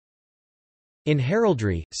In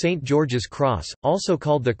heraldry, St. George's Cross, also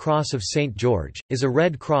called the Cross of St. George, is a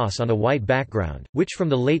red cross on a white background, which from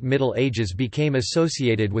the late Middle Ages became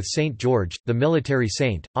associated with St. George, the military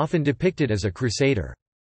saint, often depicted as a crusader.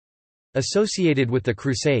 Associated with the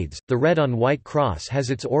Crusades, the red-on-white cross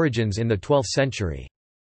has its origins in the 12th century.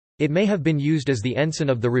 It may have been used as the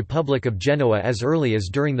ensign of the Republic of Genoa as early as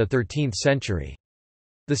during the 13th century.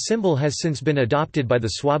 The symbol has since been adopted by the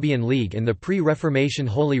Swabian League in the pre-Reformation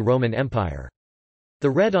Holy Roman Empire. The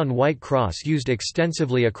red-on-white cross used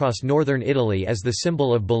extensively across northern Italy as the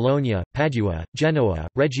symbol of Bologna, Padua, Genoa,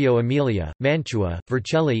 Reggio Emilia, Mantua,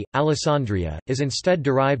 Vercelli, Alessandria, is instead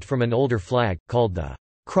derived from an older flag, called the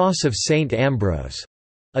Cross of St. Ambrose.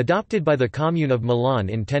 Adopted by the Commune of Milan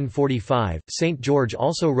in 1045, St. George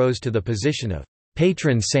also rose to the position of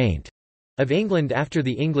patron saint of England after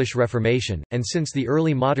the English Reformation, and since the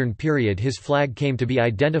early modern period his flag came to be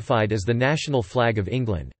identified as the national flag of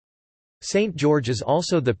England. St. George is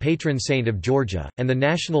also the patron saint of Georgia, and the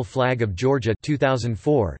national flag of Georgia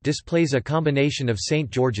 2004 displays a combination of St.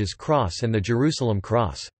 George's Cross and the Jerusalem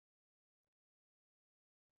Cross.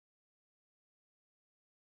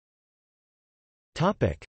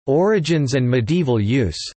 Origins and medieval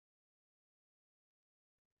use.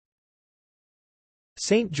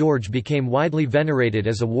 St. George became widely venerated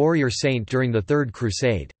as a warrior saint during the Third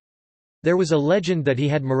Crusade. There was a legend that he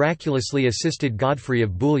had miraculously assisted Godfrey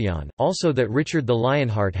of Bouillon, also that Richard the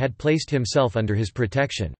Lionheart had placed himself under his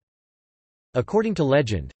protection. According to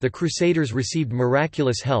legend, the Crusaders received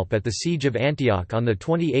miraculous help at the Siege of Antioch on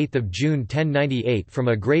 28 June 1098 from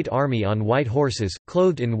a great army on white horses,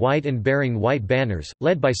 clothed in white and bearing white banners,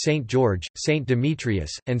 led by St. George, St.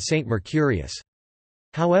 Demetrius, and St. Mercurius.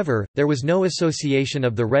 However, there was no association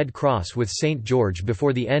of the Red Cross with St. George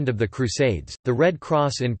before the end of the Crusades. The Red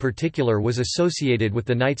Cross in particular was associated with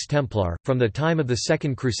the Knights Templar, from the time of the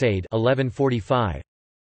Second Crusade 1145.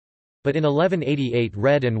 But in 1188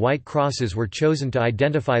 red and white crosses were chosen to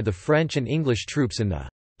identify the French and English troops in the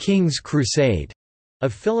King's Crusade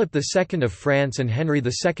of Philip II of France and Henry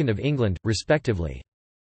II of England, respectively.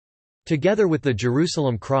 Together with the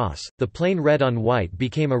Jerusalem Cross, the plain red on white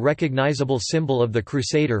became a recognizable symbol of the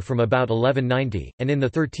Crusader from about 1190, and in the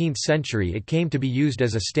 13th century it came to be used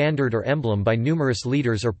as a standard or emblem by numerous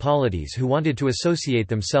leaders or polities who wanted to associate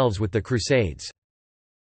themselves with the Crusades.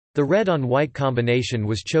 The red-on-white combination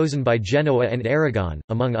was chosen by Genoa and Aragon,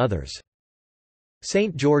 among others.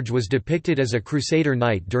 St. George was depicted as a Crusader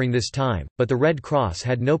knight during this time, but the Red Cross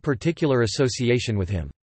had no particular association with him.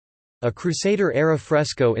 A Crusader-era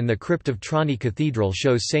fresco in the crypt of Trani Cathedral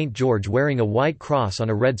shows St. George wearing a white cross on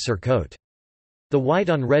a red surcoat. The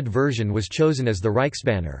white-on-red version was chosen as the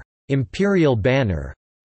Reichsbanner, imperial banner,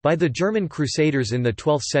 by the German Crusaders in the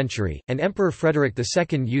 12th century, and Emperor Frederick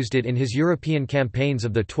II used it in his European campaigns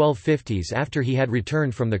of the 1250s after he had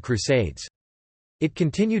returned from the Crusades. It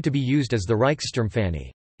continued to be used as the Reichssturmfahne,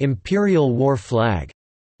 imperial war flag,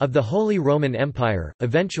 of the Holy Roman Empire,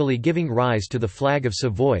 eventually giving rise to the flag of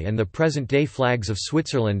Savoy and the present-day flags of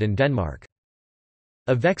Switzerland and Denmark.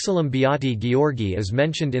 A Vexillum Beati Georgii is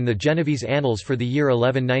mentioned in the Genovese Annals for the year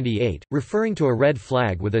 1198, referring to a red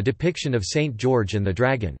flag with a depiction of St. George and the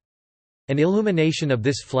dragon. An illumination of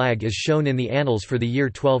this flag is shown in the Annals for the year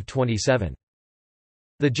 1227.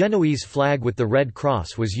 The Genoese flag with the red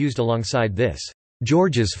cross was used alongside this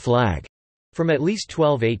George's flag from at least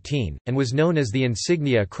 1218, and was known as the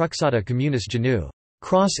insignia Cruxata Communis Genuu,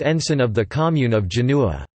 cross ensign of the Commune of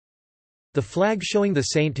Genua. The flag showing the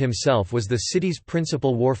saint himself was the city's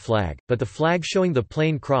principal war flag, but the flag showing the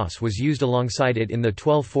plain cross was used alongside it in the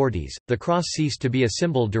 1240s. The cross ceased to be a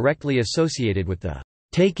symbol directly associated with the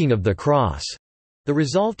taking of the cross, the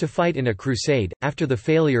resolve to fight in a crusade, after the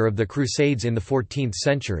failure of the Crusades in the 14th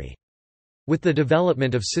century. With the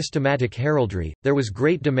development of systematic heraldry, there was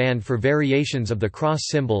great demand for variations of the cross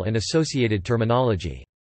symbol and associated terminology.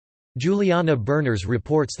 Juliana Berners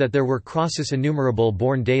reports that there were crosses innumerable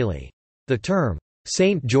born daily. The term,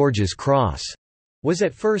 St. George's Cross, was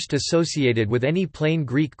at first associated with any plain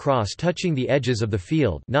Greek cross touching the edges of the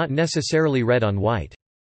field, not necessarily red on white.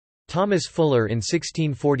 Thomas Fuller in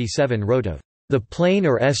 1647 wrote of the plain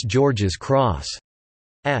or S. George's Cross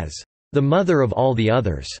as the mother of all the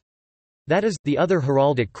others. That is, the other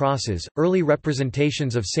heraldic crosses. Early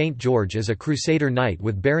representations of St. George as a Crusader knight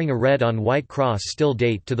with bearing a red-on-white cross still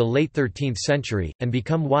date to the late 13th century, and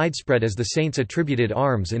become widespread as the saint's attributed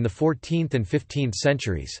arms in the 14th and 15th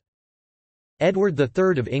centuries. Edward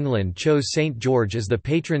III of England chose St. George as the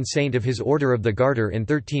patron saint of his Order of the Garter in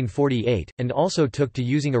 1348, and also took to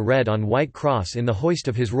using a red-on-white cross in the hoist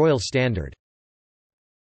of his royal standard.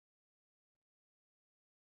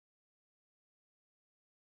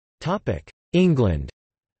 England.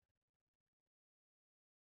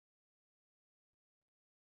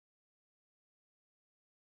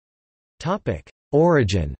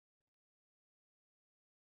 Origin.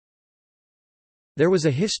 There was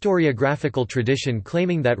a historiographical tradition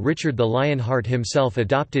claiming that Richard the Lionheart himself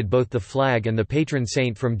adopted both the flag and the patron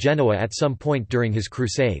saint from Genoa at some point during his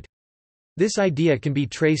crusade. This idea can be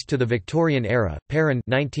traced to the Victorian era. Perrin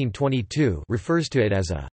 1922 refers to it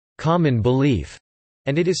as a common belief,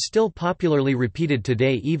 and it is still popularly repeated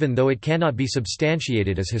today even though it cannot be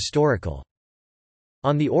substantiated as historical.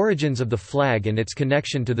 On the origins of the flag and its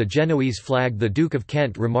connection to the Genoese flag, the Duke of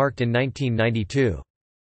Kent remarked in 1992,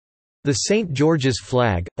 "The St. George's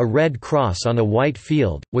flag, a red cross on a white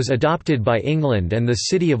field, was adopted by England and the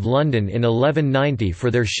City of London in 1190 for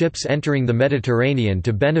their ships entering the Mediterranean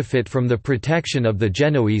to benefit from the protection of the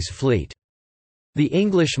Genoese fleet. The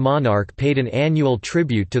English monarch paid an annual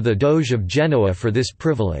tribute to the Doge of Genoa for this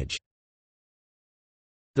privilege."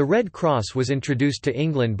 The Red Cross was introduced to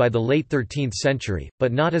England by the late 13th century,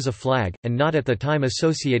 but not as a flag, and not at the time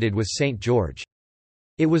associated with St. George.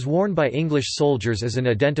 It was worn by English soldiers as an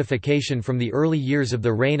identification from the early years of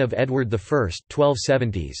the reign of Edward I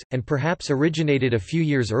 1270s, and perhaps originated a few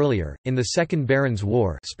years earlier, in the Second Barons'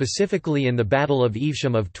 War, specifically in the Battle of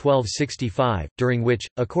Evesham of 1265, during which,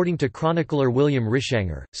 according to chronicler William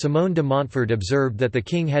Rishanger, Simone de Montfort observed that the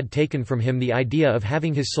king had taken from him the idea of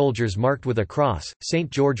having his soldiers marked with a cross.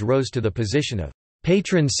 St. George rose to the position of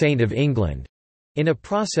patron saint of England in a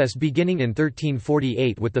process beginning in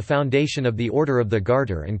 1348 with the foundation of the Order of the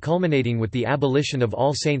Garter and culminating with the abolition of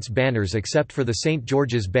All Saints' banners except for the St.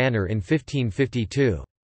 George's banner in 1552.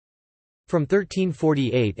 From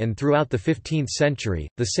 1348 and throughout the 15th century,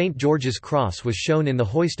 the St. George's Cross was shown in the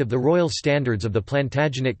hoist of the royal standards of the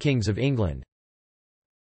Plantagenet kings of England.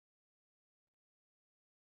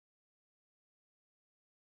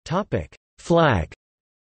 Flag.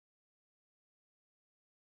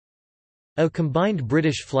 A combined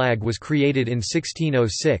British flag was created in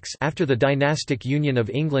 1606 after the dynastic union of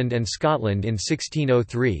England and Scotland in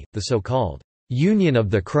 1603, the so-called Union of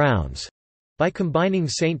the Crowns, by combining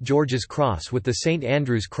St. George's Cross with the St.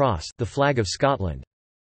 Andrew's Cross, the flag of Scotland.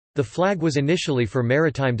 The flag was initially for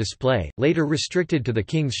maritime display, later restricted to the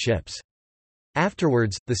king's ships.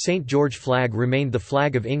 Afterwards, the St. George flag remained the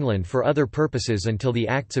flag of England for other purposes until the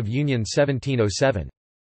Acts of Union 1707.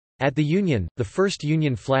 At the Union, the first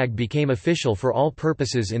Union flag became official for all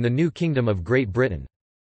purposes in the new Kingdom of Great Britain.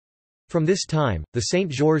 From this time, the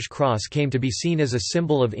St. George Cross came to be seen as a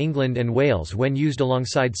symbol of England and Wales when used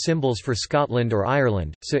alongside symbols for Scotland or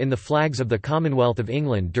Ireland, so in the flags of the Commonwealth of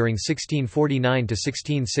England during 1649 to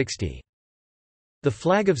 1660. The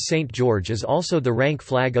flag of St. George is also the rank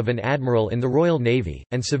flag of an admiral in the Royal Navy,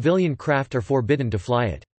 and civilian craft are forbidden to fly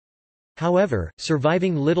it. However,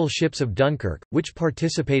 surviving little ships of Dunkirk, which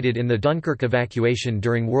participated in the Dunkirk evacuation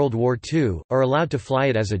during World War II, are allowed to fly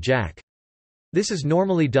it as a jack. This is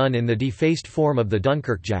normally done in the defaced form of the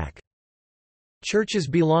Dunkirk Jack. Churches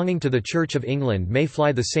belonging to the Church of England may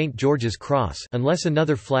fly the St. George's Cross, unless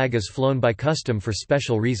another flag is flown by custom for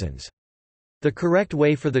special reasons. The correct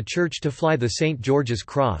way for the Church to fly the St. George's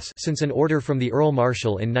Cross, since an order from the Earl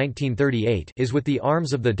Marshal in 1938, is with the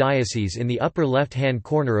arms of the diocese in the upper left-hand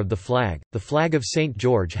corner of the flag. The flag of St.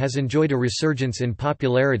 George has enjoyed a resurgence in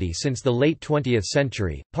popularity since the late 20th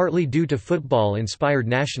century, partly due to football-inspired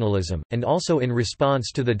nationalism, and also in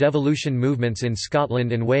response to the devolution movements in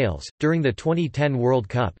Scotland and Wales. During the 2010 World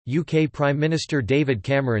Cup, UK Prime Minister David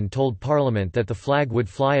Cameron told Parliament that the flag would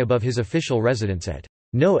fly above his official residence at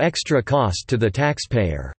no extra cost to the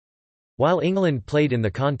taxpayer, while England played in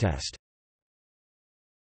the contest.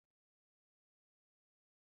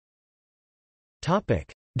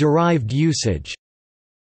 Derived usage.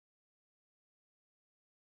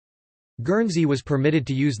 Guernsey was permitted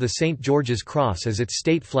to use the St. George's Cross as its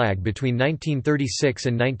state flag between 1936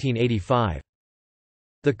 and 1985.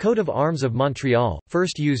 The coat of arms of Montreal,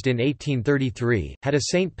 first used in 1833, had a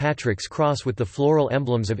St. Patrick's Cross with the floral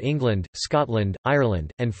emblems of England, Scotland,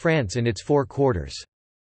 Ireland, and France in its four quarters.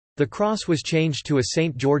 The cross was changed to a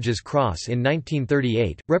St. George's Cross in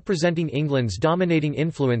 1938, representing England's dominating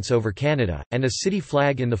influence over Canada, and a city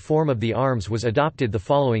flag in the form of the arms was adopted the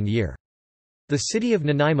following year. The city of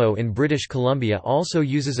Nanaimo in British Columbia also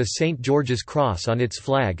uses a St. George's Cross on its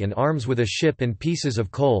flag and arms with a ship and pieces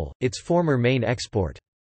of coal, its former main export.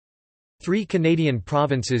 3 Canadian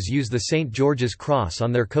provinces use the St. George's Cross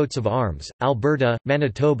on their coats of arms: Alberta,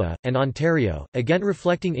 Manitoba, and Ontario, again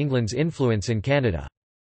reflecting England's influence in Canada.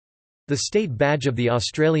 The state badge of the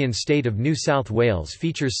Australian state of New South Wales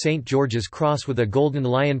features St George's Cross with a golden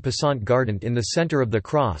lion passant guardant in the centre of the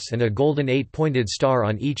cross and a golden 8-pointed star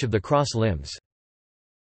on each of the cross limbs.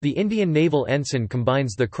 The Indian naval ensign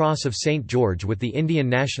combines the Cross of St George with the Indian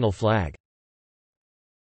national flag.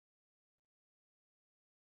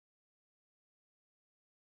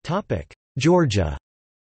 Georgia.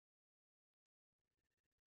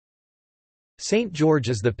 St. George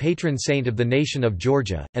is the patron saint of the nation of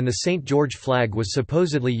Georgia, and the St. George flag was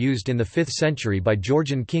supposedly used in the 5th century by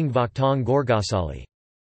Georgian king Vakhtang Gorgasali.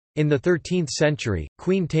 In the 13th century,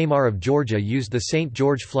 Queen Tamar of Georgia used the St.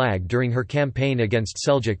 George flag during her campaign against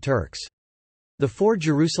Seljuk Turks. The 4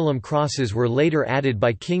 Jerusalem crosses were later added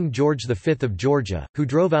by King George V of Georgia, who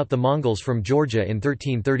drove out the Mongols from Georgia in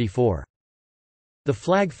 1334. The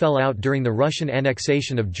flag fell out during the Russian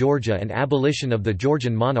annexation of Georgia and abolition of the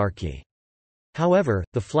Georgian monarchy. However,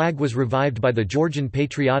 the flag was revived by the Georgian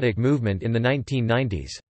patriotic movement in the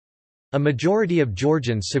 1990s. A majority of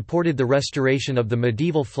Georgians supported the restoration of the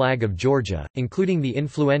medieval flag of Georgia, including the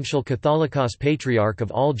influential Catholicos Patriarch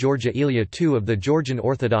of all Georgia Ilya II of the Georgian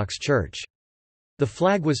Orthodox Church. The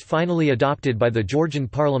flag was finally adopted by the Georgian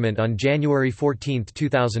parliament on January 14,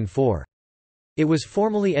 2004. It was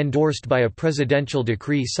formally endorsed by a presidential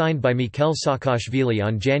decree signed by Mikhail Saakashvili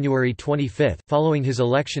on January 25, following his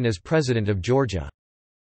election as president of Georgia.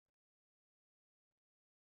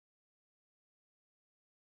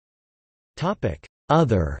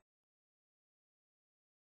 Other.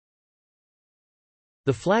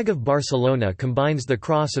 The flag of Barcelona combines the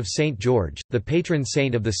Cross of St. George, the patron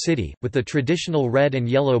saint of the city, with the traditional red and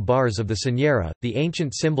yellow bars of the Senyera, the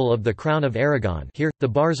ancient symbol of the Crown of Aragon. Here, the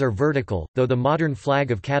bars are vertical, though the modern flag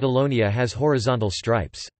of Catalonia has horizontal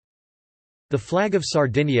stripes. The flag of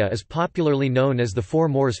Sardinia is popularly known as the Four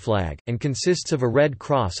Moors flag, and consists of a red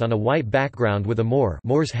cross on a white background with a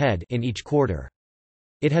Moor's head in each quarter.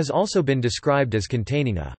 It has also been described as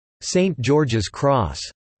containing a St. George's Cross.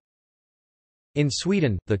 In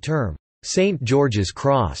Sweden, the term, St. George's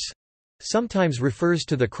Cross, sometimes refers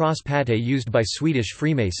to the cross pate used by Swedish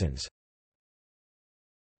Freemasons.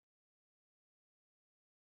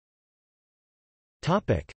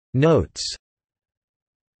 Notes.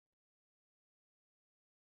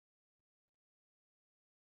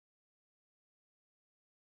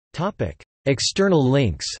 External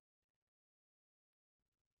links.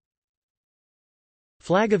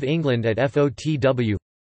 Flag of England at FOTW.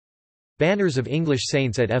 Banners of English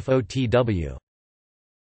saints at FOTW.